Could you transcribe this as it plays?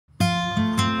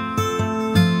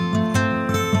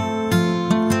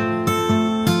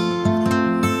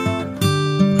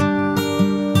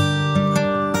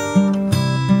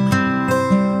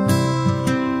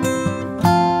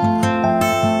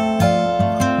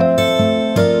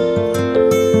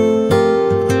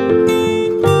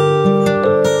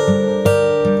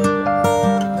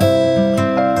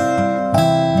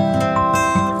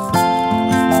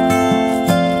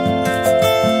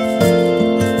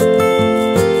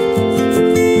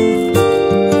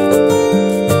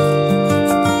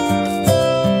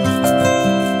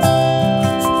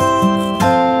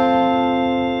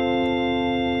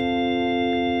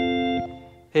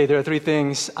Hey, there are three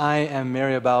things I am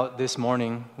merry about this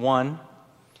morning. One,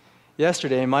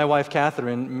 yesterday, my wife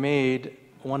Catherine made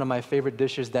one of my favorite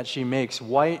dishes that she makes,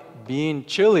 white bean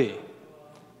chili. It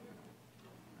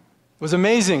was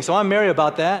amazing, so I'm merry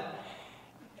about that.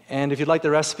 And if you'd like the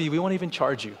recipe, we won't even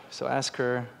charge you. So ask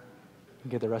her,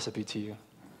 we'll get the recipe to you.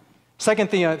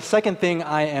 Second thing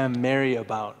I am merry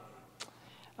about.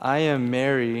 I am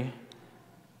merry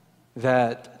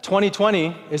that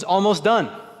 2020 is almost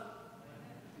done.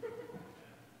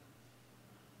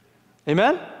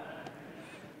 Amen?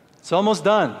 It's almost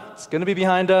done. It's going to be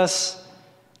behind us.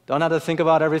 Don't have to think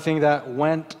about everything that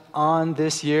went on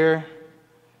this year.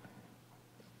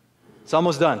 It's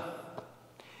almost done.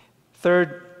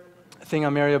 Third thing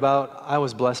I'm merry about, I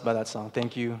was blessed by that song.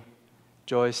 Thank you,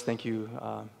 Joyce. Thank you,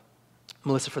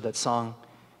 Melissa, for that song.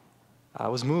 I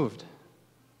was moved.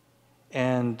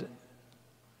 And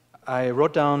I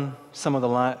wrote down some of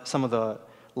the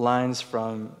lines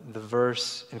from the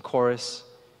verse and chorus.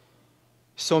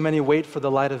 So many wait for the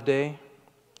light of day,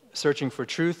 searching for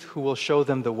truth, who will show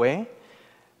them the way.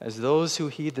 As those who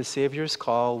heed the Savior's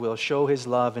call will show His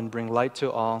love and bring light to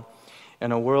all.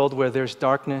 In a world where there's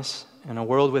darkness, in a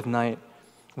world with night,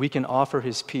 we can offer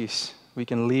His peace. We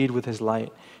can lead with His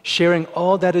light. Sharing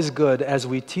all that is good as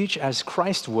we teach as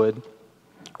Christ would,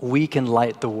 we can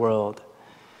light the world.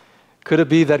 Could it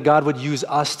be that God would use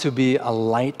us to be a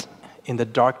light in the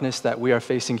darkness that we are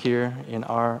facing here in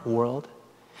our world?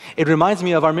 It reminds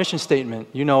me of our mission statement.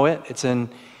 You know it. It's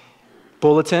in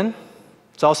bulletin.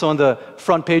 It's also on the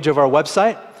front page of our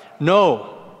website.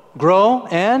 Know, grow,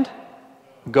 and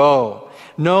go.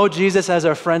 Know Jesus as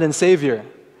our friend and Savior.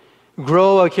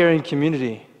 Grow a caring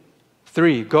community.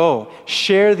 3, go.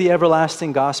 Share the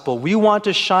everlasting gospel. We want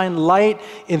to shine light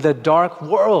in the dark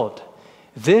world.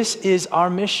 This is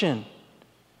our mission.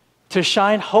 To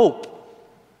shine hope.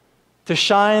 To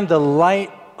shine the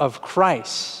light of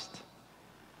Christ.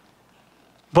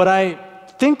 But I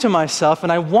think to myself,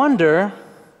 and I wonder,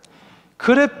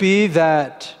 could it be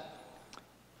that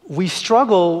we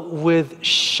struggle with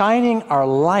shining our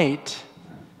light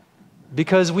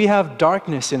because we have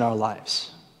darkness in our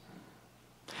lives?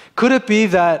 Could it be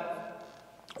that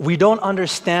we don't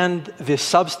understand the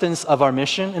substance of our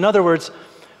mission? In other words,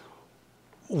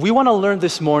 we want to learn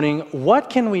this morning, what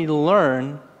can we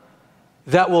learn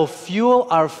that will fuel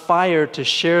our fire to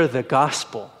share the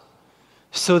gospel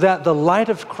so that the light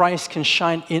of Christ can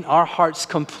shine in our hearts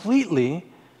completely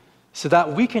so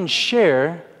that we can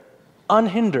share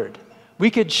unhindered.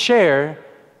 We could share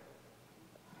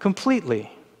completely.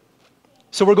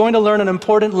 So we're going to learn an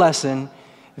important lesson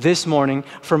this morning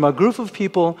from a group of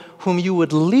people whom you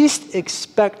would least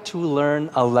expect to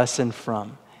learn a lesson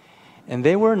from. And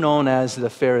they were known as the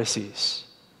Pharisees.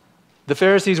 The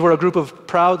Pharisees were a group of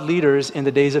proud leaders in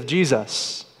the days of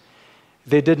Jesus.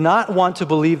 They did not want to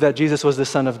believe that Jesus was the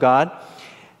Son of God.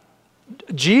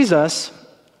 Jesus,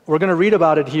 we're going to read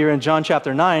about it here in John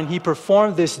chapter 9, He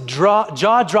performed this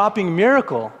jaw-dropping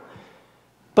miracle,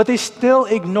 but they still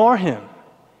ignore Him.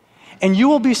 And you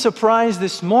will be surprised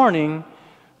this morning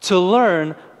to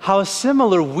learn how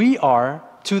similar we are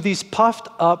to these puffed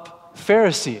up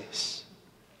Pharisees.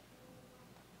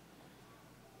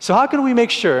 So how can we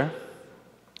make sure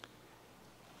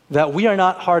that we are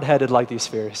not hard-headed like these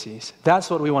Pharisees? That's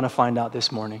what we want to find out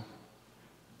this morning.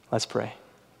 Let's pray.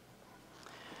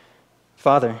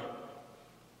 Father,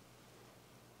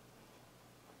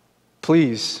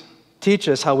 please teach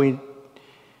us how we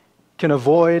can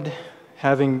avoid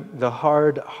having the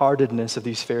hard-heartedness of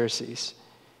these Pharisees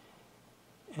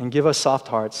and give us soft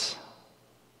hearts.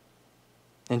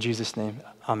 In Jesus' name,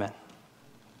 amen.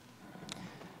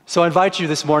 So I invite you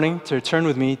this morning to turn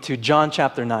with me to John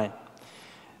chapter 9.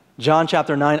 John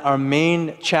chapter 9, our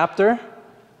main chapter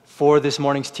for this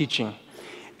morning's teaching.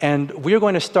 And we're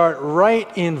going to start right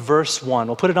in verse 1.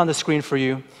 We'll put it on the screen for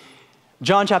you.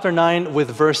 John chapter 9 with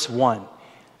verse 1.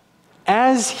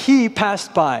 As He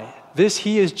passed by, this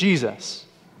He is Jesus.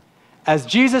 As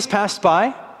Jesus passed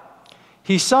by,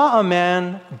 He saw a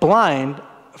man blind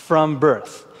from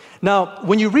birth. Now,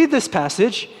 when you read this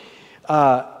passage,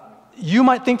 you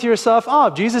might think to yourself, oh,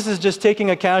 Jesus is just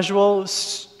taking a casual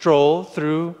stroll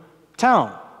through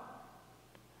town.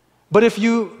 But if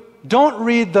you don't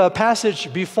read the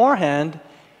passage beforehand,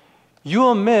 you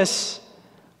will miss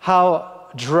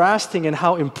how drastic and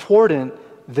how important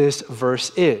this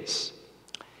verse is.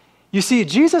 You see,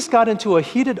 Jesus got into a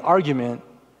heated argument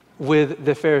with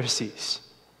the Pharisees.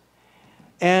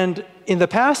 And in the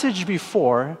passage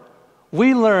before,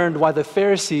 we learned why the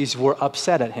Pharisees were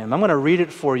upset at Him. I'm going to read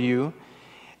it for you.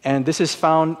 And this is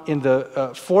found in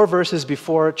the 4 verses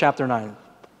before chapter 9.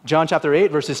 John chapter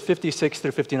 8, verses 56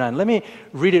 through 59. Let me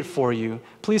read it for you.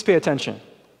 Please pay attention.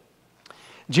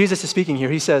 Jesus is speaking here.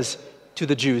 He says to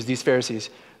the Jews, these Pharisees,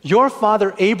 "Your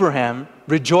father Abraham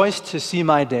rejoiced to see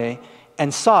my day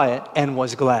and saw it and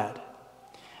was glad."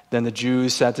 Then the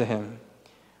Jews said to him,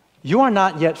 "You are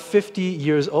not yet 50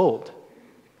 years old,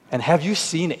 and have you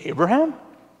seen Abraham?"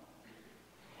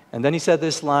 And then he said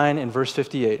this line in verse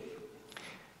 58.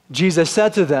 Jesus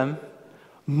said to them,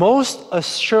 "Most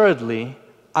assuredly,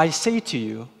 I say to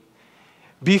you,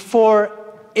 before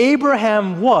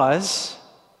Abraham was,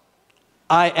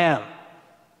 I am."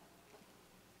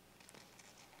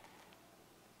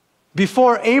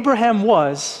 Before Abraham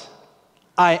was,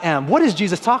 I am. What is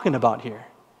Jesus talking about here?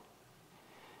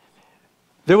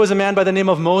 There was a man by the name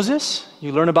of Moses.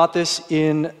 You learn about this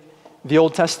in the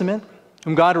Old Testament,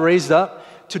 whom God raised up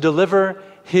to deliver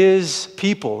his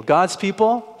people, God's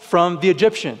people, from the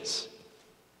Egyptians.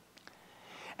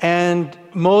 And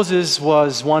Moses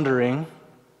was wondering,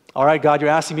 all right, God, you're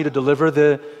asking me to deliver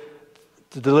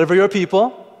your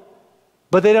people,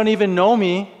 but they don't even know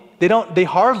me. They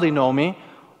hardly know me.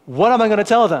 What am I going to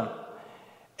tell them?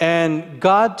 And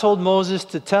God told Moses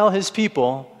to tell his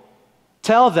people,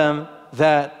 tell them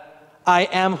that I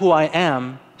am who I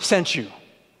am sent you.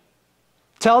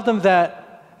 Tell them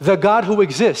that the God who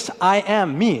exists, I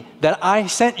am me, that I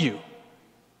sent you.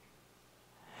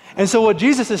 And so what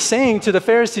Jesus is saying to the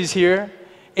Pharisees here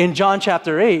in John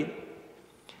chapter 8,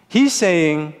 he's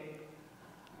saying,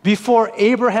 before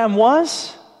Abraham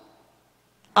was,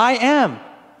 I am.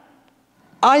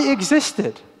 I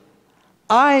existed.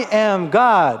 I am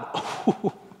God.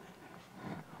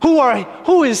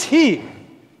 Who is he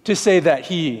to say that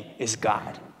he is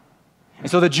God? And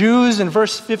so the Jews in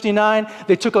verse 59,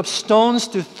 they took up stones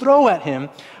to throw at him,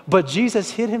 but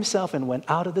Jesus hid himself and went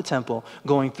out of the temple,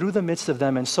 going through the midst of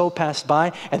them, and so passed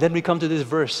by. And then we come to this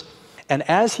verse. And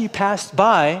as he passed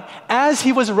by, as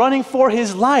he was running for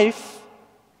his life,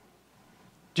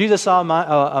 Jesus saw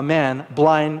a man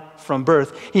blind from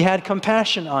birth. He had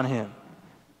compassion on him.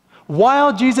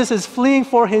 While Jesus is fleeing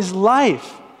for his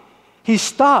life, he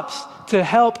stops to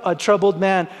help a troubled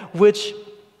man, which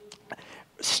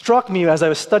struck me as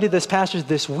I studied this passage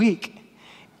this week.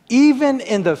 Even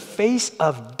in the face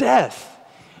of death,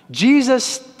 Jesus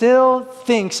still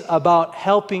thinks about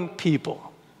helping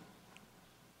people.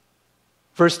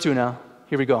 Verse 2 now.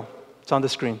 Here we go. It's on the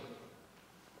screen.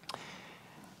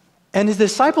 And his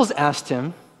disciples asked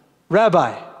him,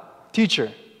 "Rabbi,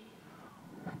 teacher,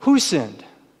 who sinned,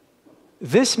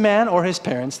 this man or his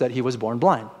parents, that he was born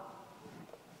blind?"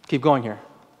 Keep going here.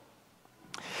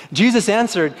 Jesus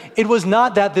answered, "It was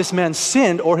not that this man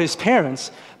sinned or his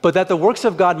parents, but that the works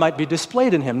of God might be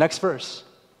displayed in him." Next verse.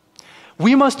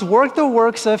 "We must work the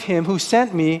works of him who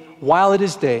sent me while it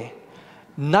is day.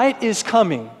 Night is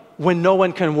coming when no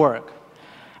one can work.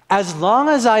 As long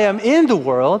as I am in the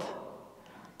world,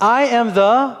 I am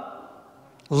the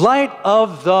light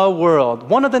of the world."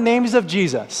 One of the names of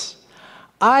Jesus.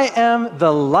 I am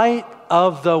the light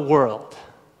of the world.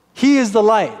 He is the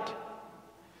light.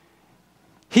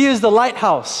 He is the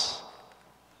lighthouse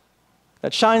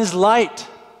that shines light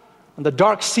on the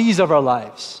dark seas of our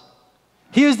lives.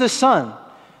 He is the sun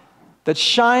that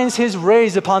shines his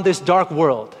rays upon this dark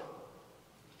world.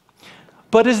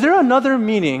 But is there another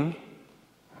meaning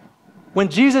when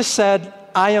Jesus said,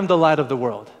 "I am the light of the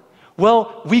world"?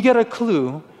 Well, we get a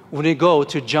clue when we go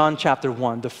to John chapter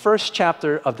 1, the first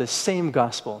chapter of the same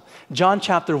gospel. John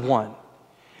chapter 1.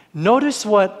 Notice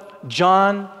what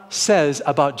John says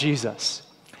about Jesus.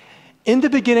 In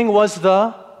the beginning was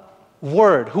the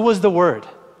Word. Who was the Word?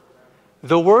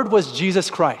 The Word was Jesus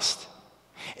Christ.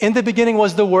 In the beginning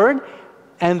was the Word,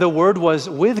 and the Word was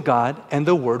with God, and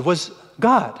the Word was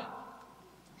God.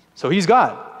 So he's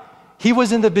God. He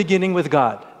was in the beginning with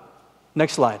God.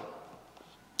 Next slide.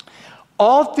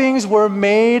 All things were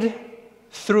made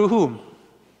through whom?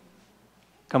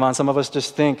 Come on, some of us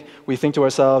just we think to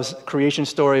ourselves, creation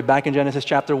story, back in Genesis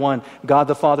chapter 1, God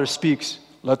the Father speaks,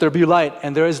 "Let there be light,"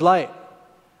 and there is light.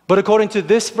 But according to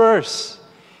this verse,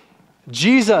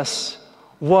 Jesus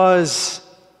was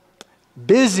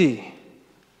busy.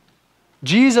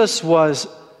 Jesus was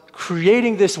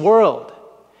creating this world.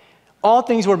 All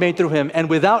things were made through him, and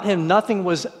without him nothing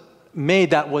was made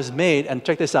that was made. And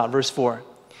check this out, verse 4.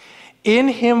 In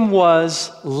him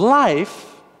was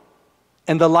life,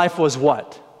 and the life was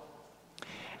what?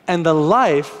 And the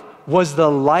life was the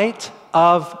light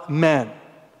of men.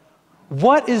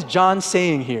 What is John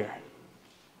saying here?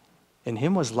 In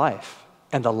him was life,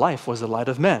 and the life was the light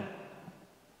of men.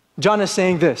 John is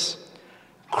saying this: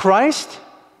 Christ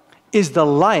is the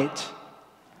light,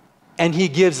 and he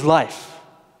gives life.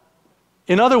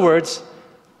 In other words,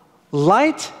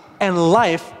 Light and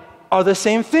life are the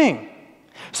same thing.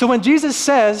 So when Jesus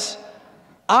says,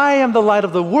 I am the light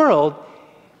of the world,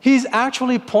 he's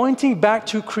actually pointing back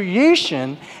to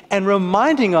creation and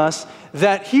reminding us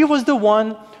that he was the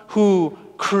one who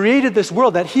created this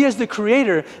world, that he is the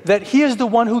creator, that he is the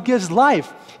one who gives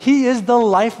life. He is the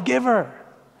life giver.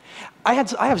 I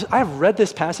have read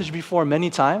this passage before many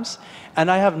times,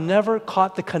 and I have never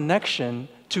caught the connection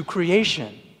to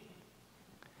creation.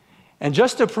 And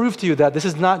just to prove to you that this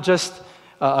is not just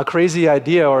a crazy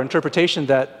idea or interpretation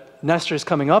that Nestor is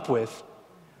coming up with,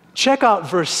 check out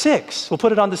verse 6. We'll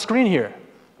put it on the screen here.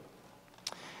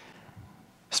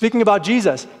 Speaking about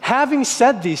Jesus, having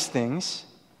said these things,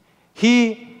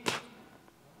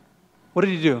 what did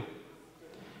he do?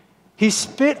 He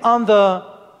spit on the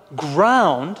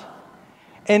ground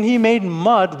and he made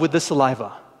mud with the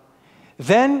saliva.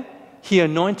 Then he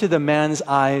anointed the man's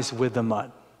eyes with the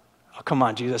mud. Oh, come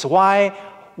on, Jesus.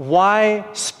 Why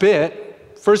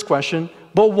spit? First question.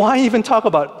 But why even talk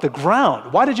about the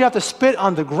ground? Why did you have to spit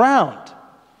on the ground?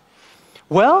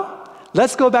 Well,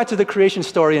 let's go back to the creation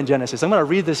story in Genesis. I'm going to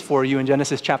read this for you in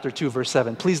Genesis chapter 2, verse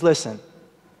 7. Please listen.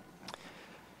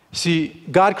 See,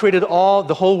 God created the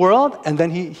whole world, and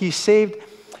then he saved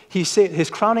his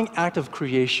crowning act of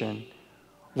creation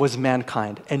was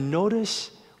mankind. And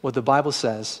notice what the Bible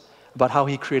says about how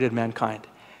he created mankind.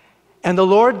 And the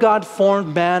Lord God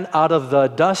formed man out of the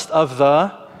dust of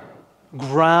the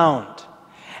ground.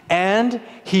 And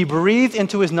he breathed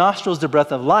into his nostrils the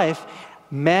breath of life.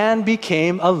 Man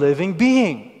became a living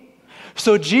being.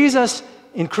 So Jesus,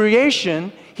 in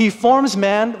creation, he forms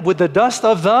man with the dust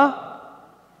of the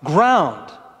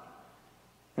ground.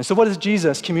 And so what is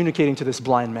Jesus communicating to this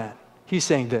blind man? He's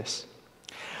saying this: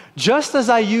 just as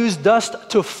I used dust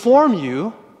to form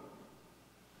you,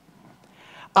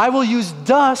 I will use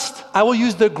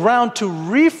the ground to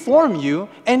reform you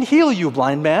and heal you,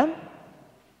 blind man.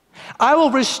 I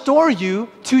will restore you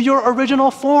to your original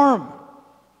form.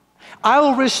 I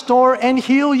will restore and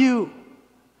heal you.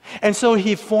 And so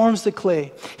he forms the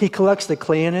clay. He collects the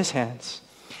clay in his hands,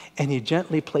 and he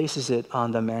gently places it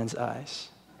on the man's eyes.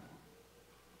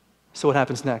 So what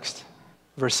happens next?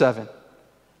 Verse 7.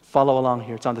 Follow along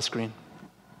here. It's on the screen.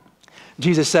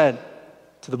 Jesus said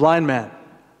to the blind man,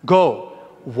 "Go,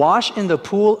 wash in the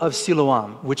pool of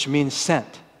Siloam," which means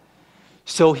sent.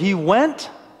 So he went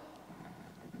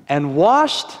and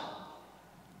washed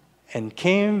and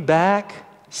came back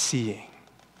seeing.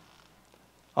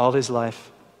 All his life,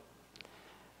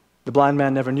 the blind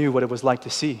man never knew what it was like to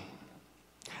see.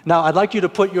 Now, I'd like you to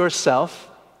put yourself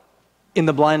in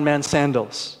the blind man's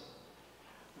sandals.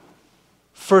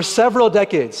 For several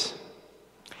decades,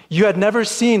 you had never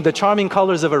seen the charming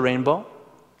colors of a rainbow,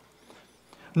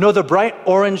 nor the bright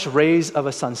orange rays of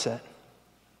a sunset.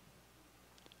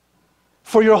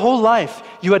 For your whole life,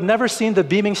 you had never seen the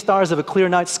beaming stars of a clear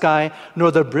night sky,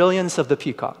 nor the brilliance of the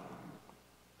peacock.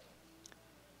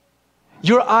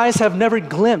 Your eyes have never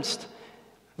glimpsed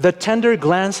the tender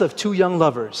glance of two young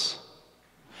lovers,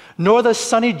 nor the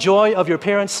sunny joy of your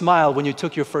parents' smile when you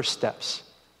took your first steps.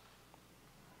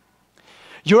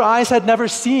 Your eyes had never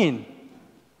seen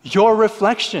your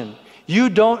reflection. You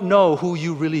don't know who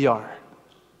you really are.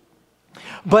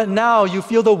 But now you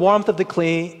feel the warmth of the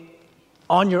clay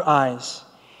on your eyes,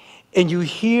 and you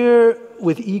hear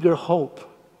with eager hope,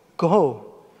 "Go,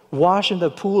 wash in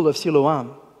the pool of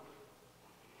Siloam."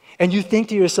 And you think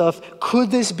to yourself,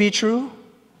 could this be true?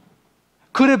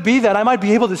 Could it be that I might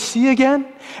be able to see again?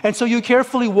 And so you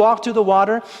carefully walk to the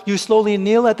water, you slowly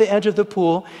kneel at the edge of the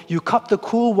pool, you cup the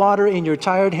cool water in your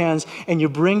tired hands, and you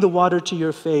bring the water to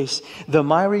your face. The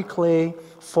miry clay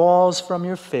falls from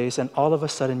your face, and all of a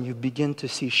sudden you begin to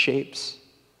see shapes.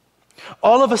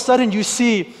 All of a sudden you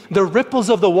see the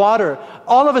ripples of the water.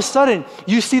 All of a sudden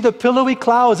you see the pillowy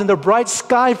clouds and the bright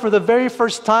sky for the very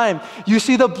first time. You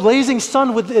see the blazing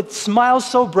sun with its smile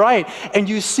so bright, and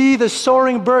you see the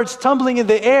soaring birds tumbling in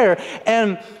the air.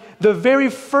 And the very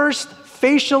first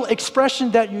facial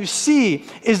expression that you see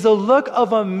is the look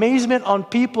of amazement on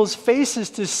people's faces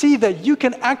to see that you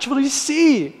can actually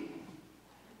see.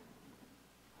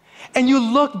 And you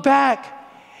look back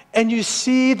and you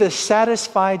see the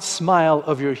satisfied smile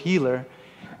of your healer.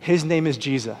 His name is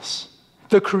Jesus,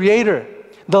 the creator,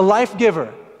 the life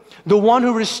giver, the one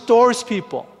who restores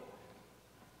people.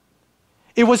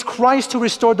 It was Christ who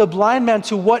restored the blind man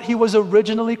to what he was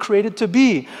originally created to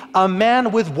be, a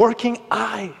man with working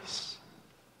eyes.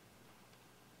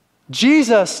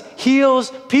 Jesus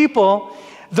heals people.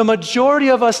 The majority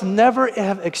of us never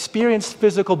have experienced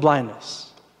physical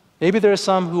blindness. Maybe there are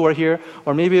some who are here,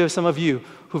 or maybe there are some of you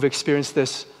who've experienced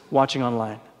this watching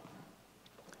online.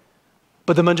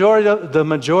 But the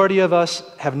majority of us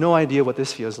have no idea what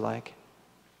this feels like.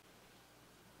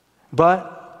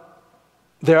 But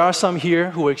there are some here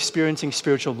who are experiencing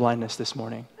spiritual blindness this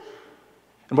morning.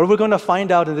 And what we're going to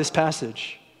find out in this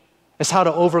passage is how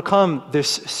to overcome this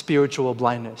spiritual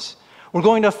blindness. We're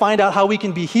going to find out how we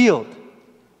can be healed.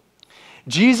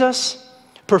 Jesus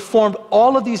performed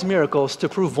all of these miracles to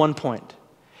prove one point.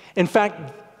 In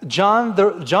fact, John,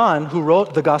 who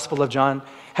wrote the Gospel of John,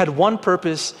 had one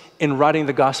purpose in writing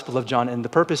the Gospel of John, and the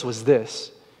purpose was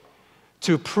this: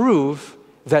 to prove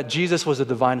that Jesus was the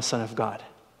divine Son of God.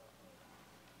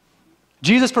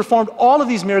 Jesus performed all of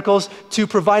these miracles to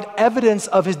provide evidence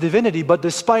of his divinity, but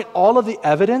despite all of the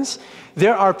evidence,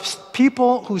 there are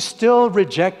people who still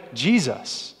reject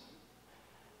Jesus.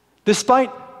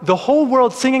 Despite the whole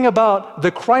world singing about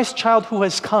the Christ child who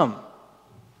has come,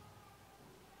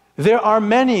 there are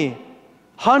many,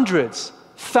 hundreds,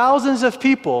 thousands of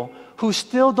people who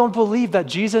still don't believe that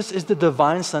Jesus is the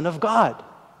divine Son of God.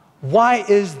 Why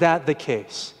is that the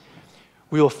case?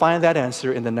 We will find that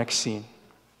answer in the next scene.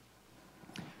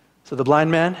 So the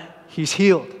blind man, he's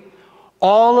healed.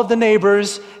 All of the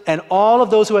neighbors and all of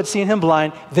those who had seen him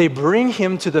blind, they bring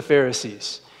him to the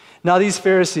Pharisees. Now these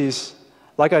Pharisees,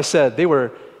 like I said, they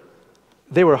were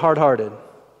hard-hearted.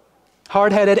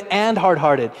 Hard-headed and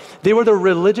hard-hearted. They were the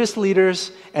religious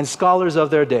leaders and scholars of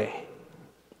their day.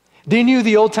 They knew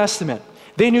the Old Testament.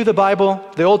 They knew the Bible,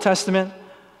 the Old Testament,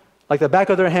 like the back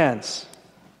of their hands.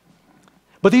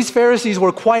 But these Pharisees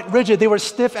were quite rigid. They were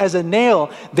stiff as a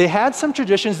nail. They had some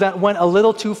traditions that went a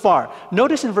little too far.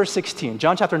 Notice in verse 16,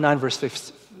 John chapter 9, verse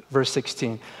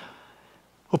 16.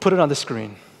 We'll put it on the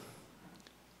screen.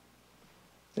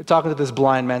 They're talking to this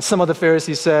blind man. Some of the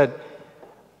Pharisees said,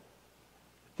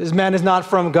 "This man is not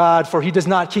from God, for he does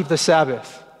not keep the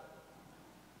Sabbath."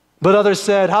 But others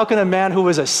said, "How can a man who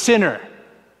is a sinner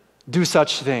do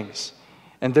such things?"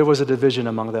 And there was a division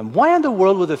among them. Why in the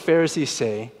world would the Pharisees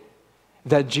say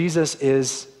that Jesus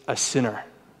is a sinner?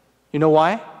 You know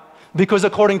why? Because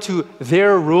according to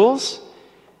their rules,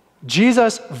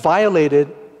 Jesus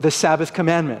violated the Sabbath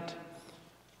commandment.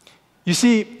 You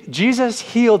see, Jesus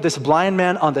healed this blind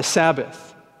man on the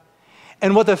Sabbath.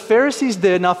 And what the Pharisees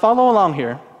did, now follow along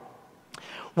here,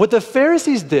 what the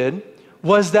Pharisees did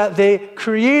was that they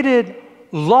created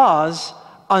laws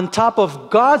on top of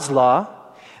God's law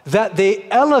that they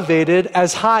elevated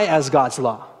as high as God's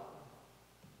law.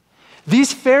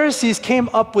 These Pharisees came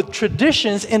up with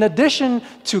traditions in addition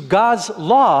to God's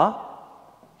law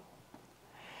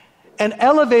and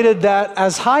elevated that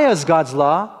as high as God's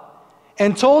law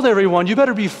and told everyone, you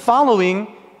better be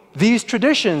following these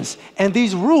traditions and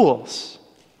these rules.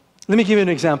 Let me give you an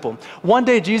example. One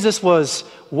day Jesus was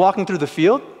walking through the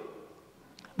field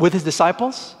with his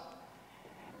disciples,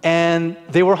 and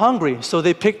they were hungry, so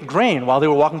they picked grain while they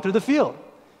were walking through the field.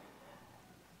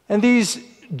 And these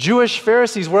Jewish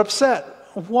Pharisees were upset.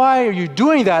 Why are you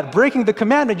doing that, breaking the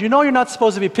commandment? You know you're not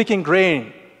supposed to be picking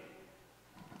grain.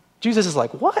 Jesus is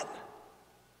like, what?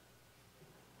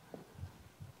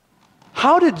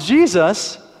 How did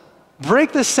Jesus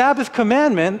break the Sabbath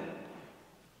commandment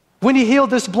when he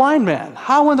healed this blind man?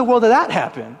 How in the world did that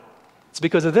happen? It's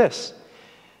because of this.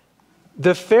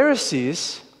 The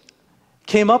Pharisees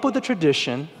came up with a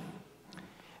tradition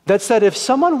that said if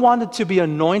someone wanted to be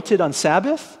anointed on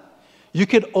Sabbath, you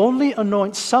could only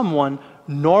anoint someone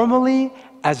normally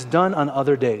as done on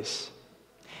other days.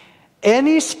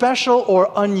 Any special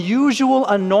or unusual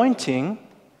anointing,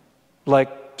 like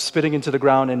spitting into the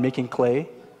ground and making clay,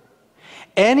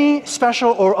 any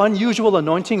special or unusual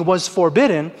anointing was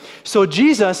forbidden. So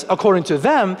Jesus, according to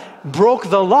them, broke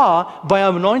the law by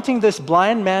anointing this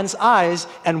blind man's eyes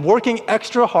and working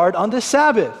extra hard on the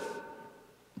Sabbath.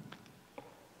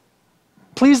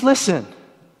 Please listen.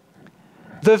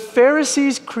 The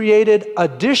Pharisees created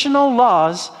additional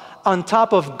laws on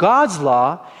top of God's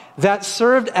law that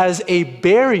served as a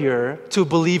barrier to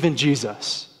believe in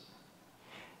Jesus.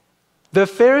 The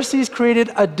Pharisees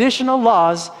created additional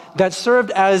laws that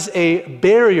served as a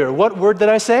barrier. What word did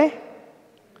I say?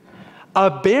 A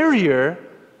barrier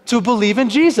to believe in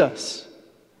Jesus.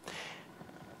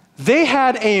 They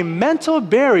had a mental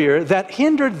barrier that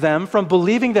hindered them from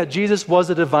believing that Jesus was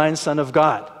the divine Son of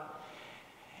God.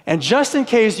 And just in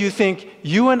case you think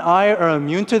you and I are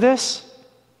immune to this,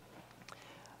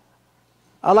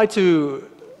 I'd like to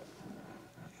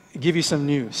give you some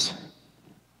news.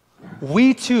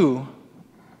 We too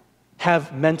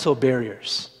have mental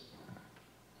barriers.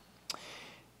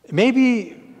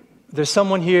 Maybe there's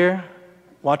someone here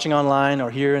watching online or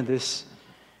here in this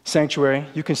sanctuary,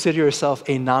 you consider yourself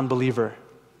a non-believer.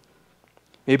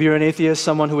 Maybe you're an atheist,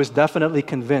 someone who is definitely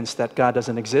convinced that God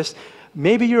doesn't exist,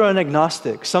 Maybe you're an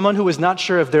agnostic, someone who is not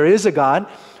sure if there is a God,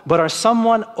 but are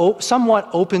somewhat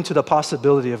open to the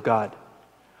possibility of God.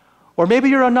 Or maybe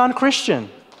you're a non-Christian,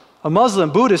 a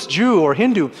Muslim, Buddhist, Jew, or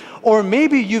Hindu. Or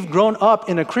maybe you've grown up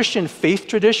in a Christian faith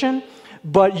tradition,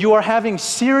 but you are having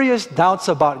serious doubts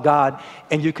about God,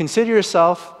 and you consider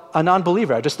yourself a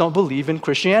non-believer. I just don't believe in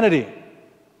Christianity.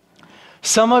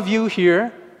 Some of you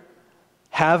here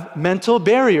have mental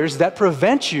barriers that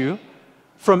prevent you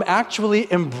from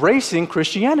actually embracing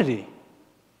Christianity.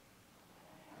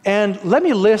 And let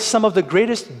me list some of the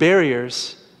greatest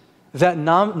barriers that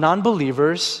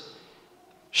non-believers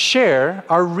share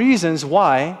are reasons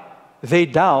why they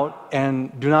doubt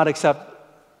and do not accept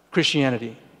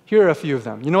Christianity. Here are a few of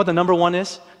them. You know what the number one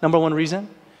is? Number one reason?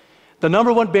 The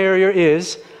number one barrier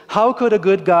is, how could a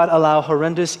good God allow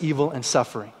horrendous evil and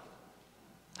suffering?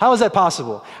 How is that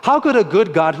possible? How could a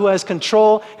good God who has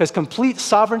control, has complete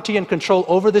sovereignty and control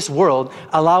over this world,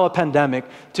 allow a pandemic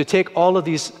to take all of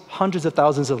these hundreds of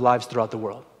thousands of lives throughout the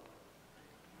world?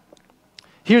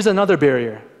 Here's another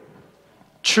barrier.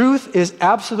 Truth is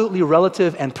absolutely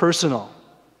relative and personal.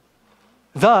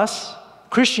 Thus,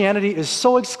 Christianity is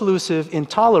so exclusive,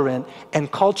 intolerant,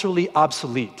 and culturally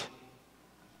obsolete.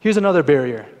 Here's another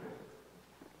barrier.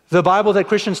 The Bible that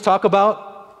Christians talk about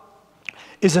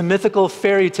is a mythical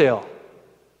fairy tale.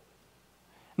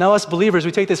 Now, us believers,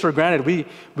 we take this for granted.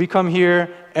 We come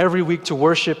here every week to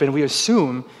worship, and we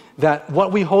assume that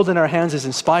what we hold in our hands is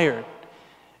inspired.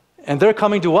 And they're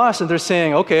coming to us, and they're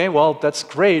saying, okay, well, that's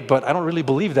great, but I don't really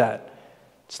believe that.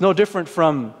 It's no different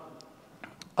from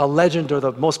a legend or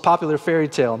the most popular fairy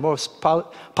tale, most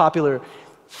popular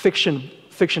fiction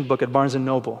book at Barnes &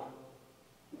 Noble.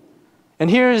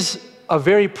 And here's a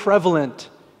very prevalent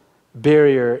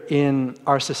barrier in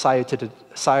our society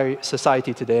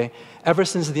today, ever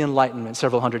since the Enlightenment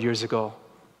several hundred years ago.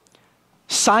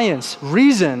 Science,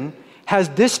 reason, has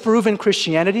disproven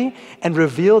Christianity and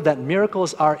revealed that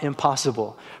miracles are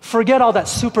impossible. Forget all that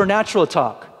supernatural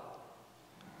talk.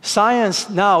 Science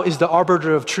now is the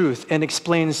arbiter of truth and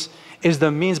is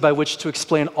the means by which to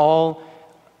explain all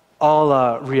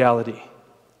reality.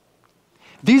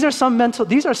 These are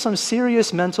some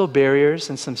serious mental barriers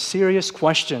and some serious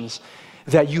questions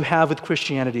that you have with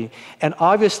Christianity. And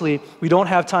obviously, we don't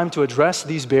have time to address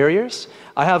these barriers.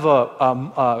 I have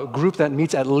a group that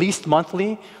meets at least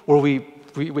monthly where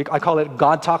I call it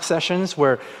God Talk sessions,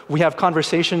 where we have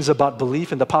conversations about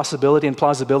belief and the possibility and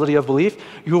plausibility of belief.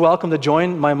 You're welcome to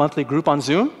join my monthly group on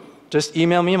Zoom. Just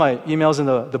email me. My email's in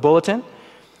the bulletin.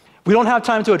 We don't have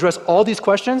time to address all these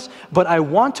questions, but I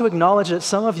want to acknowledge that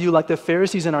some of you, like the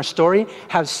Pharisees in our story,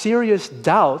 have serious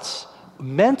doubts,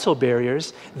 mental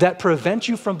barriers that prevent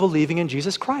you from believing in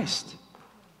Jesus Christ.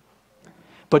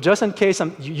 But just in case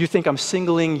you think I'm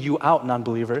singling you out,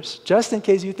 non-believers, just in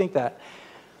case you think that,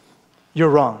 you're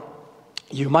wrong.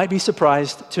 You might be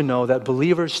surprised to know that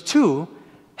believers too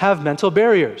have mental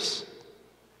barriers.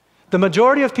 The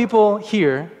majority of people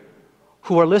here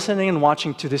who are listening and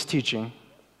watching to this teaching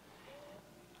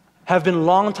have been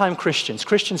longtime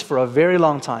Christians for a very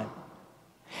long time.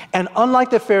 And unlike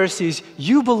the Pharisees,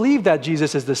 you believe that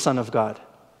Jesus is the Son of God.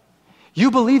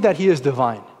 You believe that He is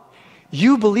divine.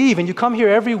 You believe, and you come here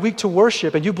every week to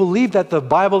worship, and you believe that the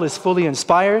Bible is fully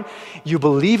inspired. You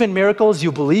believe in miracles.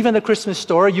 You believe in the Christmas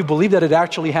story. You believe that it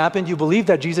actually happened. You believe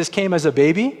that Jesus came as a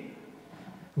baby,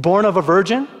 born of a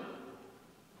virgin.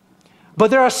 But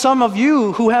there are some of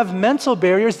you who have mental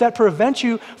barriers that prevent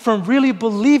you from really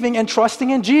believing and trusting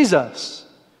in Jesus.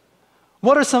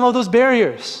 What are some of those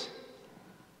barriers?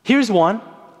 Here's one.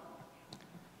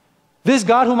 This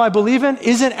God whom I believe in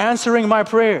isn't answering my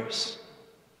prayers.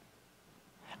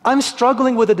 I'm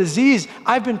struggling with a disease.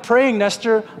 I've been praying,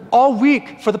 Nestor, all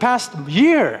week for the past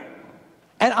year,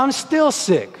 and I'm still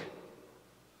sick.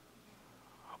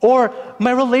 Or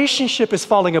my relationship is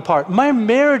falling apart. My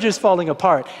marriage is falling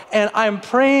apart. And I'm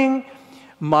praying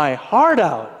my heart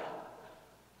out.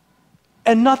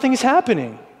 And nothing's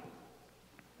happening.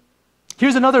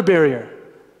 Here's another barrier.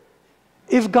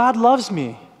 If God loves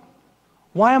me,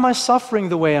 why am I suffering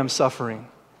the way I'm suffering?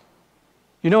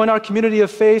 You know, in our community of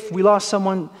faith, we lost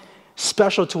someone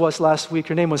special to us last week.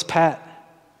 Her name was Pat.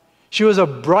 She was a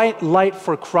bright light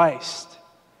for Christ.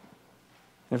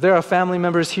 If there are family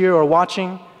members here or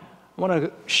watching, I want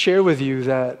to share with you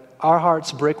that our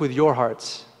hearts break with your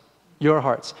hearts. Your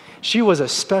hearts. She was a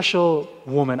special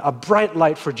woman, a bright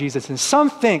light for Jesus. And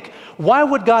some think, why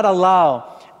would God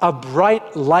allow a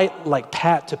bright light like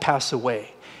Pat to pass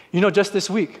away? You know, just this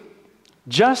week,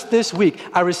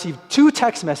 I received 2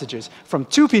 text messages from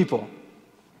 2 people.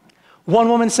 One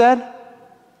woman said,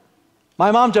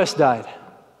 my mom just died.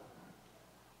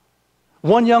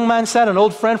 One young man said, an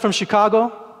old friend from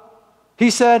Chicago, he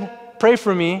said, pray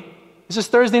for me. This is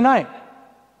Thursday night.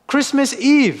 Christmas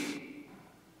Eve.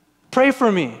 Pray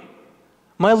for me.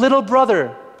 My little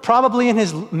brother, probably in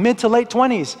his mid to late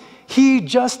 20s, he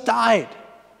just died.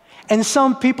 And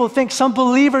some people think, some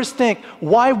believers think,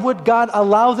 why would God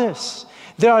allow this?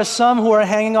 There are some who are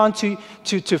hanging on to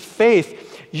faith.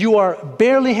 You are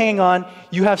barely hanging on.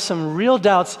 You have some real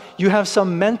doubts. You have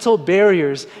some mental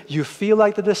barriers. You feel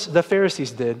like the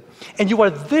Pharisees did. And you are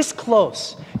this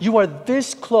close. You are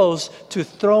this close to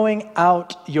throwing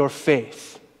out your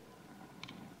faith.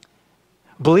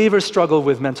 Believers struggle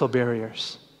with mental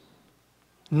barriers.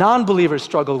 Non-believers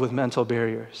struggle with mental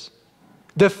barriers.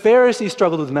 The Pharisees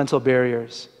struggled with mental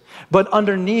barriers. But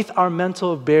underneath our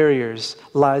mental barriers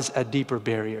lies a deeper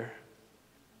barrier.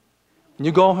 When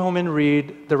you go home and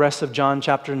read the rest of John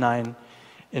chapter 9,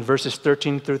 in verses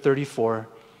 13 through 34,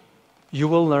 you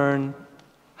will learn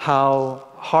how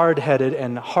hard-headed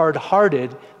and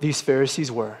hard-hearted these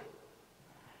Pharisees were.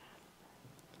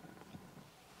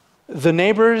 The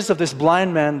neighbors of this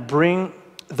blind man bring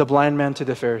the blind man to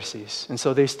the Pharisees. And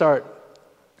so they start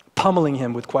pummeling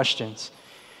him with questions.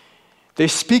 They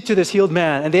speak to this healed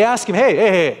man and they ask him,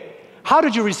 hey, how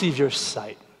did you receive your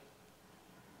sight?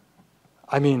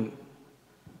 I mean,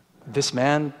 this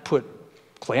man put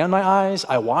clay on my eyes,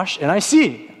 I wash, and I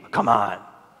see. Come on.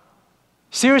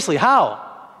 Seriously, how?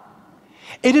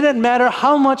 It didn't matter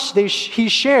how much he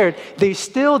shared, they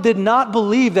still did not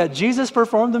believe that Jesus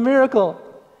performed the miracle.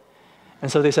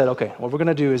 And so they said, okay, what we're going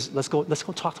to do is let's go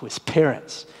talk to his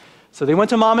parents. So they went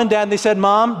to mom and dad and they said,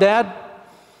 Mom, Dad,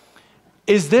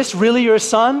 is this really your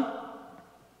son?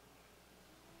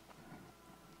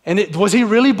 And was he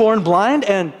really born blind?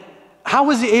 And how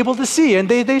was he able to see? And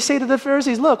they say to the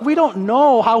Pharisees, look, we don't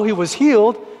know how he was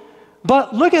healed,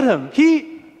 but look at him.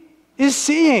 He is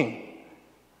seeing.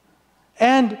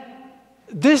 And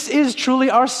this is truly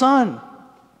our son.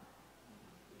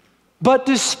 But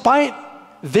despite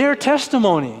their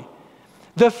testimony,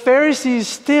 the Pharisees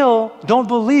still don't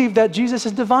believe that Jesus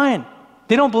is divine.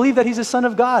 They don't believe that he's the Son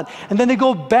of God. And then they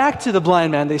go back to the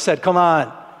blind man. They said, come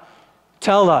on,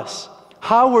 tell us,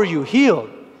 how were you healed?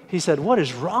 He said, what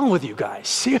is wrong with you guys?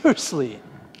 Seriously,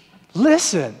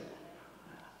 listen.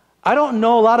 I don't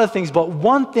know a lot of things, but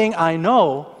one thing I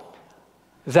know,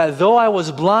 that though I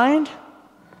was blind,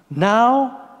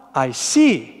 now I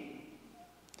see.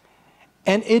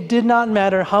 And it did not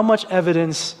matter how much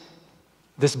evidence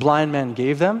this blind man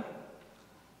gave them.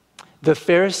 The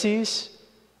Pharisees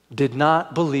did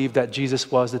not believe that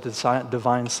Jesus was the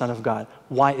divine Son of God.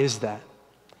 Why is that?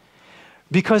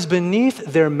 Because beneath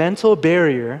their mental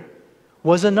barrier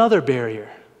was another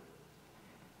barrier.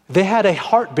 They had a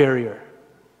heart barrier.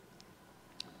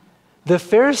 The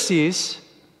Pharisees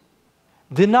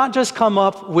did not just come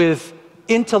up with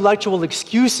intellectual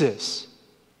excuses.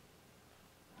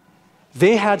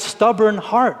 They had stubborn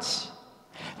hearts.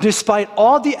 Despite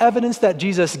all the evidence that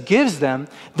Jesus gives them,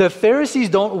 the Pharisees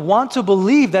don't want to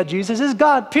believe that Jesus is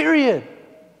God, period.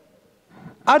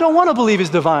 I don't want to believe he's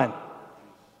divine.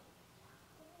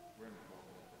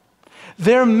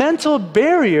 Their mental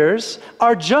barriers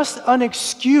are just an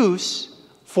excuse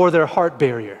for their heart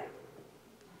barrier.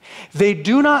 They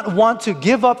do not want to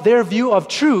give up their view of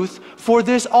truth for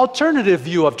this alternative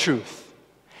view of truth.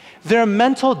 Their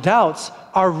mental doubts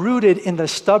are rooted in the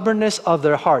stubbornness of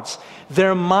their hearts.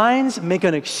 Their minds make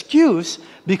an excuse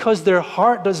because their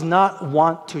heart does not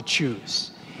want to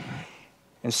choose.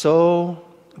 And so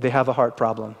they have a heart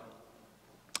problem.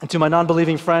 And to my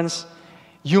non-believing friends,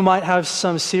 you might have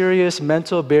some serious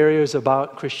mental barriers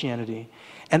about Christianity.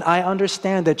 And I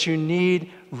understand that you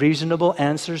need reasonable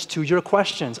answers to your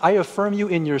questions. I affirm you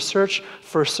in your search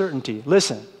for certainty.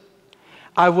 Listen,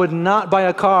 I would not buy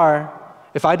a car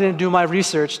if I didn't do my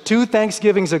research. 2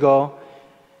 Thanksgivings ago,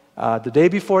 the day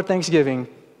before Thanksgiving,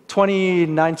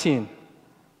 2019,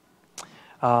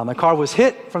 my car was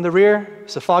hit from the rear.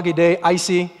 It's a foggy day,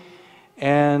 icy,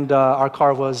 and our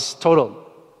car was totaled.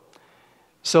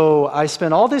 So I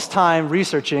spent all this time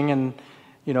researching, and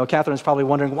Catherine's probably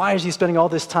wondering, why is he spending all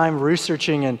this time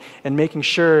researching and making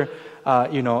sure,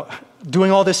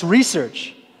 doing all this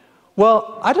research?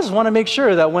 Well, I just want to make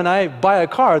sure that when I buy a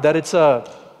car, that it's a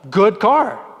good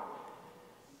car.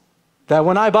 That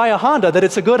when I buy a Honda, that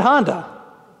it's a good Honda.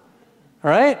 All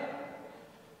right?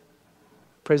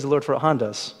 Praise the Lord for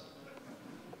Hondas.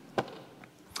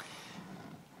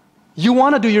 You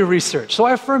want to do your research, so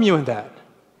I affirm you in that.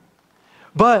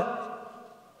 But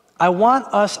I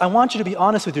want you to be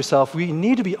honest with yourself. We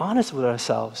need to be honest with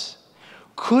ourselves.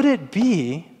 Could it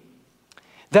be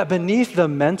that beneath the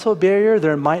mental barrier,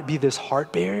 there might be this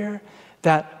heart barrier,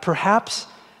 that perhaps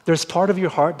there's part of your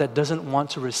heart that doesn't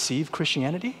want to receive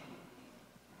Christianity?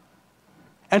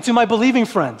 And to my believing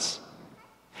friends,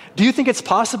 do you think it's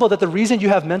possible that the reason you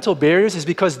have mental barriers is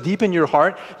because deep in your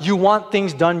heart, you want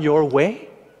things done your way?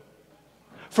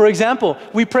 For example,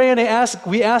 we pray and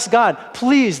we ask God,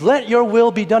 please let your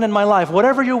will be done in my life.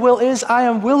 Whatever your will is, I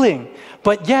am willing.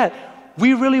 But yet,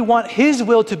 we really want His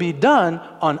will to be done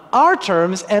on our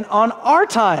terms and on our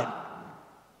time.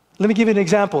 Let me give you an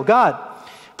example. God,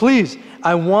 please,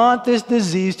 I want this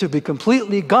disease to be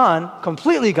completely gone,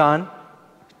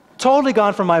 totally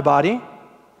gone from my body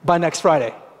by next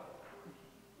Friday.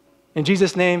 In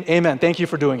Jesus' name, amen. Thank you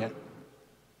for doing it.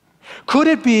 Could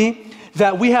it be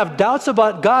that we have doubts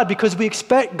about God because we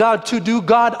expect God to do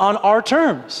God on our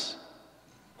terms?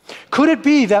 Could it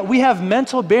be that we have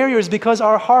mental barriers because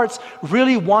our hearts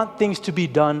really want things to be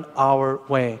done our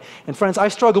way? And friends, I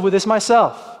struggle with this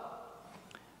myself.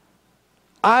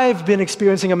 I've been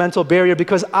experiencing a mental barrier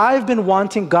because I've been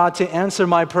wanting God to answer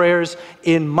my prayers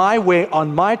in my way,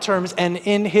 on my terms, and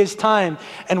in His time.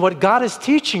 And what God is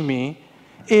teaching me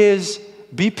is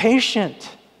be patient,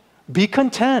 be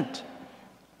content,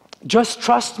 just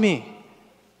trust me.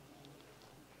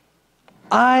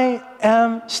 I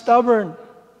am stubborn.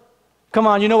 Come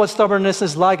on, you know what stubbornness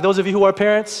is like, those of you who are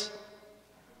parents.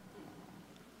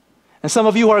 And some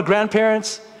of you who are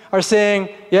grandparents are saying,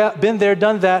 yeah, been there,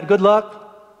 done that, good luck.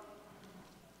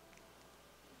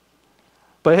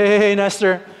 But hey,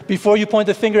 Nestor, before you point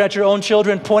the finger at your own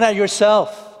children, point at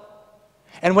yourself.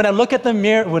 And when I look in the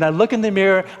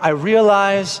mirror, I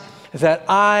realize that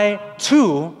I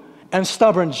too am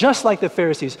stubborn, just like the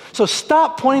Pharisees. So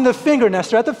stop pointing the finger,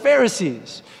 Nestor, at the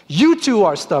Pharisees. You too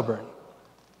are stubborn.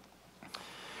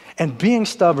 And being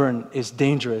stubborn is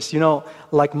dangerous. You know,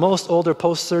 like most older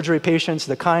post-surgery patients,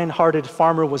 the kind-hearted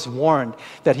farmer was warned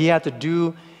that he had to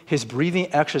do his breathing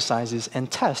exercises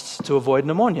and tests to avoid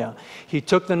pneumonia. He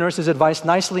took the nurse's advice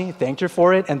nicely, thanked her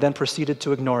for it, and then proceeded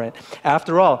to ignore it.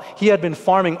 After all, he had been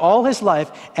farming all his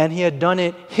life, and he had done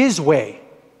it his way.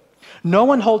 No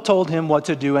one told him what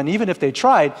to do, and even if they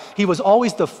tried, he was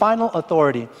always the final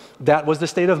authority. That was the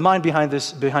state of mind behind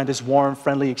this warm,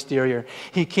 friendly exterior.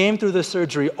 He came through the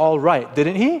surgery all right,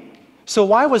 didn't he? So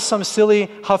why was some silly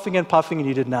huffing and puffing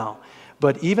needed now?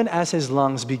 But even as his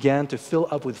lungs began to fill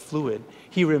up with fluid,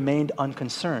 he remained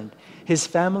unconcerned. His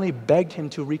family begged him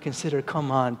to reconsider.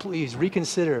 Come on, please,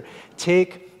 reconsider.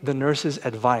 Take the nurse's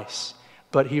advice.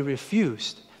 But he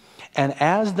refused. And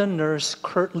as the nurse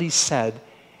curtly said,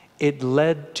 it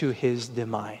led to his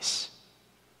demise.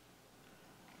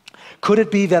 Could it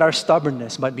be that our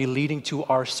stubbornness might be leading to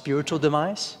our spiritual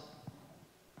demise?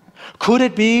 Could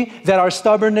it be that our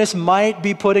stubbornness might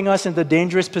be putting us in the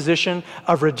dangerous position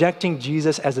of rejecting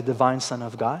Jesus as the divine Son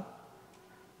of God?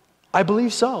 I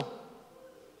believe so.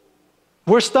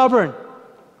 We're stubborn.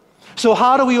 So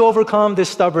how do we overcome this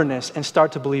stubbornness and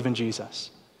start to believe in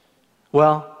Jesus?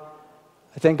 Well,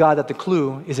 I thank God that the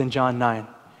clue is in John 9.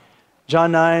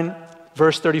 John 9,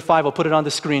 verse 35, I'll put it on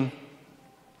the screen.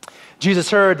 Jesus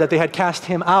heard that they had cast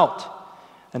him out.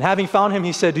 And having found him,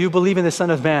 he said, "Do you believe in the Son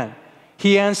of Man?"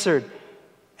 He answered,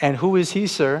 "And who is he,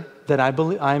 sir, that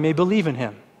I may believe in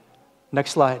him?"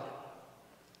 Next slide.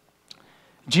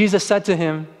 Jesus said to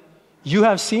him, "You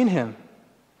have seen him,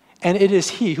 and it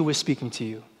is he who is speaking to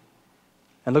you."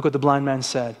 And look what the blind man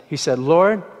said. He said,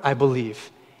 "Lord, I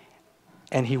believe."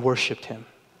 And he worshiped him.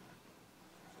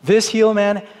 This healed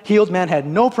man had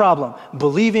no problem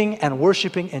believing and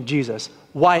worshiping in Jesus.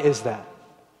 Why is that?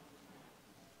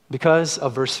 Because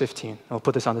of verse 15. I'll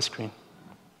put this on the screen.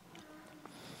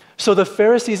 So the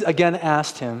Pharisees again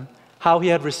asked him how he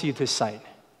had received his sight.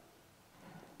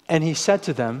 And he said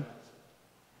to them,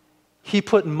 "He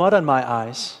put mud on my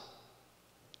eyes,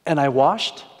 and I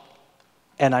washed,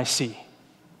 and I see."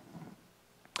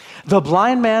 The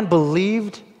blind man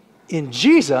believed in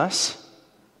Jesus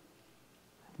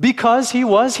because he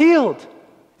was healed.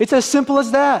 It's as simple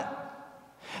as that.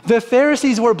 The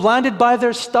Pharisees were blinded by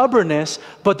their stubbornness,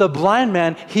 but the blind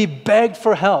man, he begged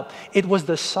for help. It was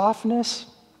the softness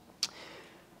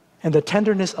and the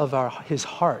tenderness of his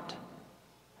heart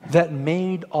that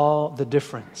made all the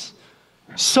difference.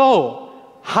 So,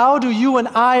 how do you and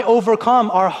I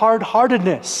overcome our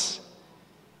hard-heartedness?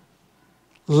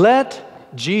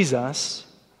 Let Jesus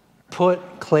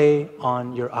put clay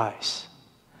on your eyes.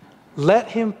 Let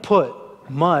him put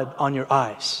mud on your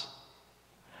eyes.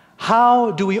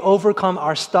 How do we overcome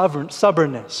our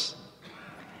stubbornness?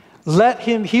 Let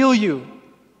him heal you.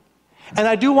 And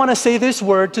I do want to say this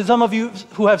word to some of you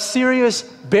who have serious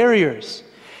barriers.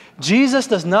 Jesus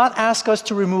does not ask us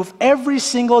to remove every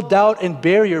single doubt and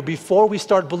barrier before we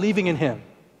start believing in him.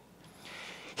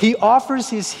 He offers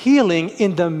his healing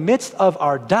in the midst of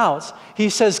our doubts. He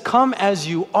says, come as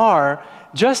you are,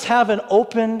 just have an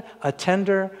open, a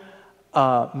tender,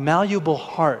 malleable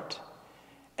heart,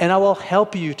 and I will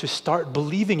help you to start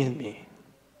believing in me.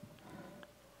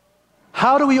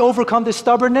 How do we overcome this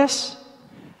stubbornness?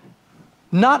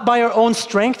 Not by our own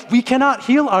strength. We cannot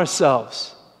heal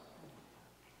ourselves.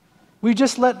 We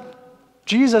just let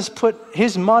Jesus put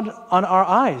his mud on our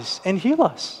eyes and heal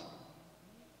us.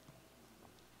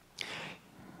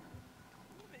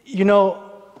 You know,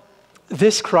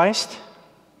 this Christ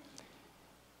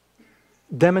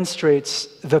demonstrates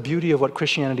the beauty of what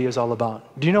Christianity is all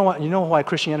about. Do you know what? You know why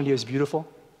Christianity is beautiful?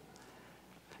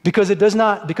 Because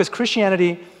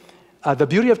Christianity, the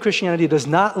beauty of Christianity does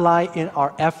not lie in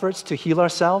our efforts to heal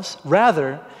ourselves.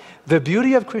 Rather, the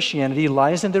beauty of Christianity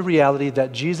lies in the reality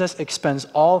that Jesus expends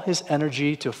all his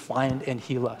energy to find and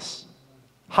heal us.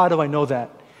 How do I know that?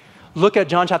 Look at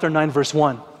John chapter 9, verse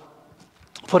 1.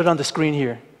 Put it on the screen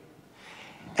here.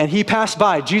 And he passed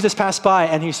by, Jesus passed by,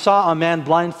 and he saw a man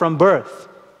blind from birth.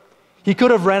 He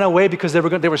could have ran away because they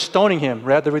were stoning him,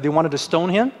 right? They wanted to stone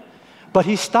him, but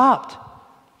he stopped.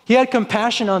 He had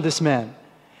compassion on this man.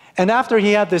 And after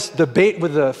he had this debate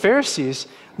with the Pharisees,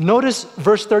 notice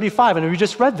verse 35, and we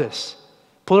just read this.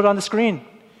 Pull it on the screen.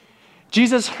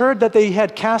 Jesus heard that they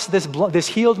had cast this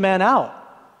healed man out.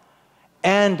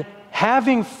 And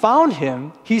having found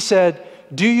him, he said,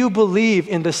 do you believe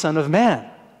in the Son of Man?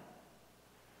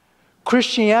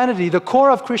 Christianity, the core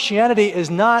of Christianity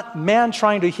is not man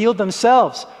trying to heal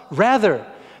themselves. Rather,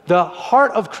 the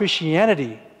heart of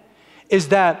Christianity is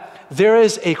that there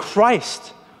is a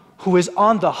Christ who is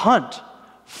on the hunt,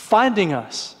 finding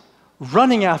us,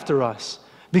 running after us,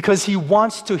 because he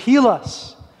wants to heal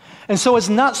us. And so it's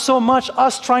not so much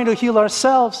us trying to heal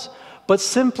ourselves, but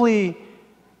simply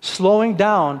slowing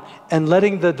down and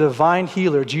letting the divine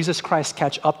healer, Jesus Christ,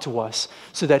 catch up to us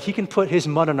so that he can put his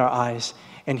mud in our eyes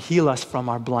and heal us from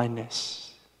our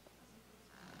blindness.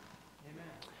 Amen.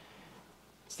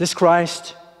 It's this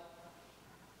Christ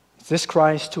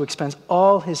who expends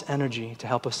all his energy to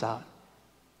help us out.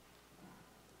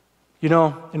 You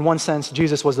know, in one sense,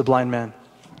 Jesus was the blind man.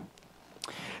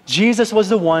 Jesus was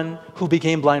the one who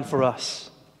became blind for us.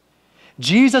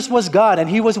 Jesus was God, and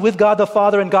he was with God the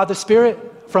Father and God the Spirit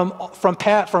from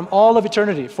all of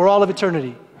eternity, for all of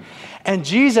eternity. And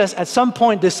Jesus, at some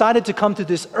point, decided to come to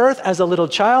this earth as a little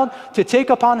child to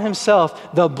take upon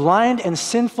himself the blind and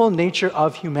sinful nature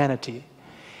of humanity.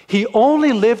 He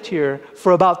only lived here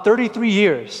for about 33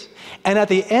 years. And at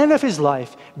the end of his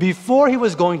life, before he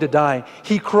was going to die,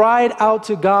 he cried out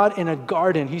to God in a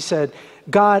garden. He said,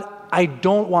 God, I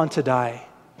don't want to die.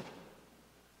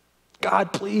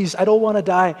 God, please, I don't want to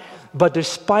die. But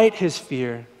despite his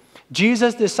fear,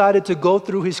 Jesus decided to go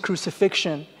through his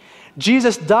crucifixion.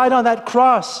 Jesus died on that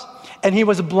cross, and he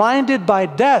was blinded by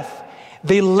death.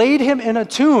 They laid him in a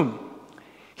tomb.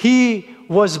 He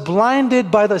was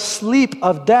blinded by the sleep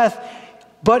of death,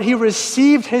 but he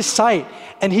received his sight,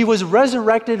 and he was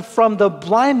resurrected from the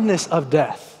blindness of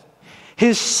death.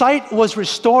 His sight was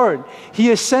restored.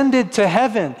 He ascended to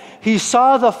heaven. He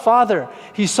saw the Father.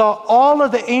 He saw all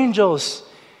of the angels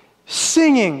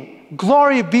singing,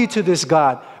 "Glory be to this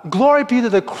God. Glory be to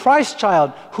the Christ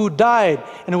child who died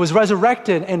and was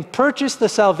resurrected and purchased the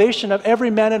salvation of every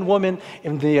man and woman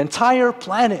in the entire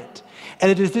planet."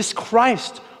 And it is this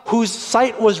Christ whose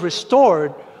sight was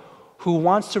restored who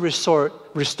wants to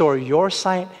restore your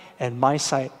sight and my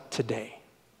sight today.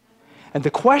 And the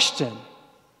question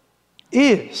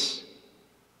is,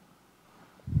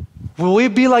 will we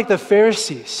be like the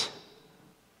Pharisees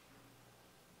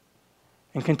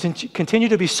and continue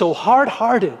to be so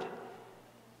hard-hearted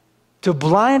to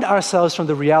blind ourselves from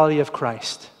the reality of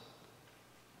Christ?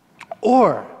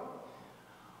 Or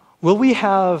will we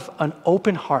have an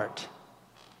open heart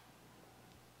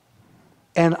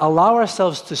and allow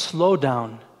ourselves to slow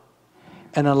down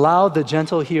and allow the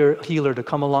gentle healer to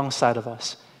come alongside of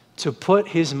us to put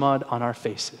his mud on our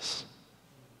faces?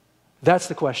 That's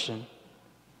the question.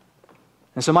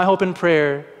 And so my hope and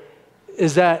prayer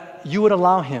is that you would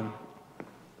allow him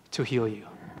to heal you.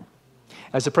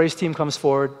 As the praise team comes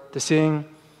forward to sing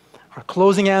our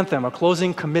closing anthem, our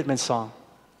closing commitment song,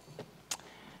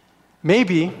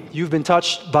 maybe you've been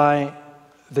touched by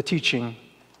the teaching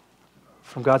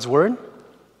from God's Word,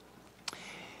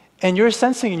 and you're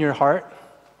sensing in your heart,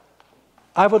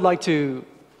 I would like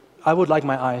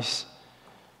my eyes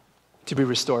to be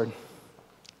restored.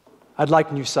 I'd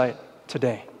like new sight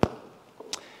today.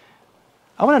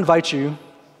 I want to invite you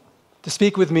to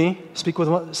speak with me, speak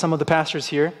with some of the pastors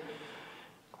here.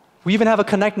 We even have a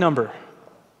connect number.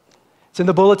 It's in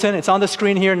the bulletin. It's on the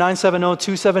screen here,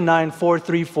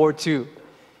 970-279-4342.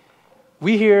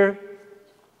 We hear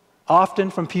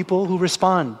often from people who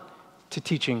respond to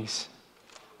teachings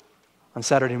on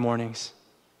Saturday mornings.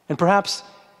 And perhaps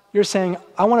you're saying,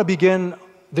 I want to begin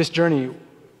this journey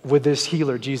with this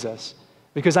healer, Jesus,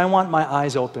 because I want my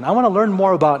eyes open. I want to learn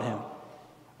more about him.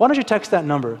 Why don't you text that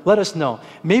number? Let us know.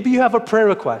 Maybe you have a prayer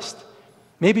request.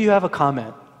 Maybe you have a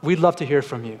comment. We'd love to hear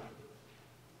from you.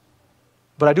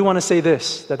 But I do want to say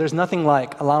this, that there's nothing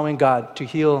like allowing God to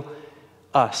heal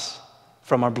us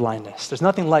from our blindness. There's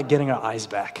nothing like getting our eyes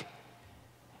back.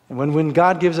 And when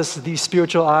God gives us these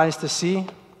spiritual eyes to see,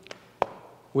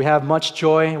 we have much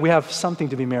joy. We have something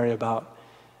to be merry about.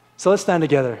 So let's stand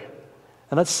together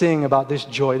and let's sing about this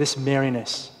joy, this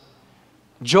merriness.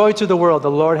 Joy to the world, the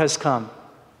Lord has come.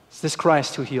 It's this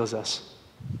Christ who heals us.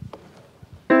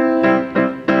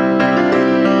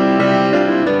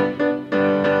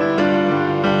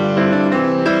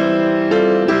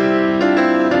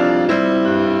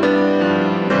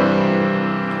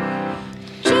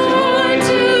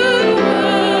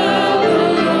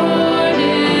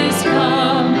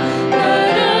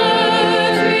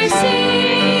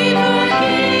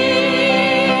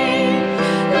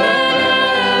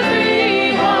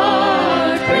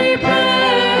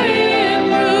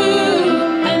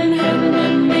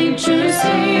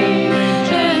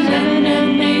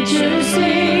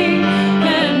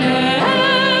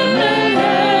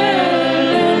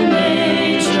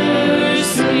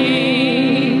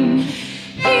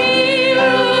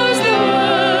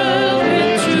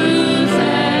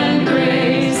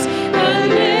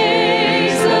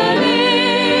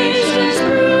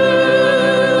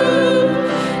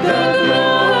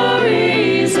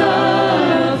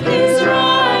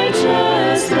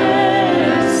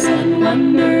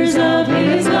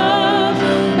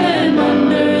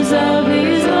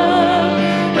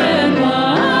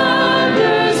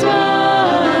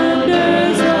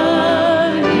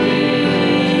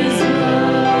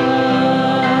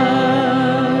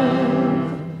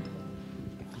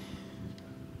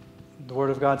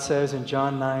 God says in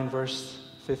John 9, verse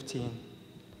 15,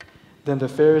 then the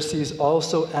Pharisees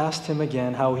also asked him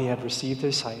again how he had received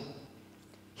his sight.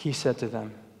 He said to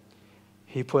them,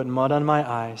 he put mud on my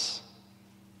eyes,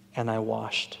 and I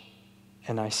washed,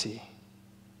 and I see.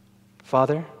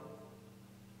 Father,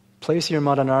 place your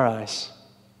mud on our eyes,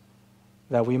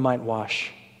 that we might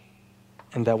wash,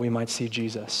 and that we might see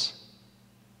Jesus.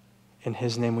 In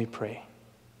his name we pray.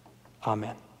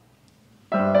 Amen.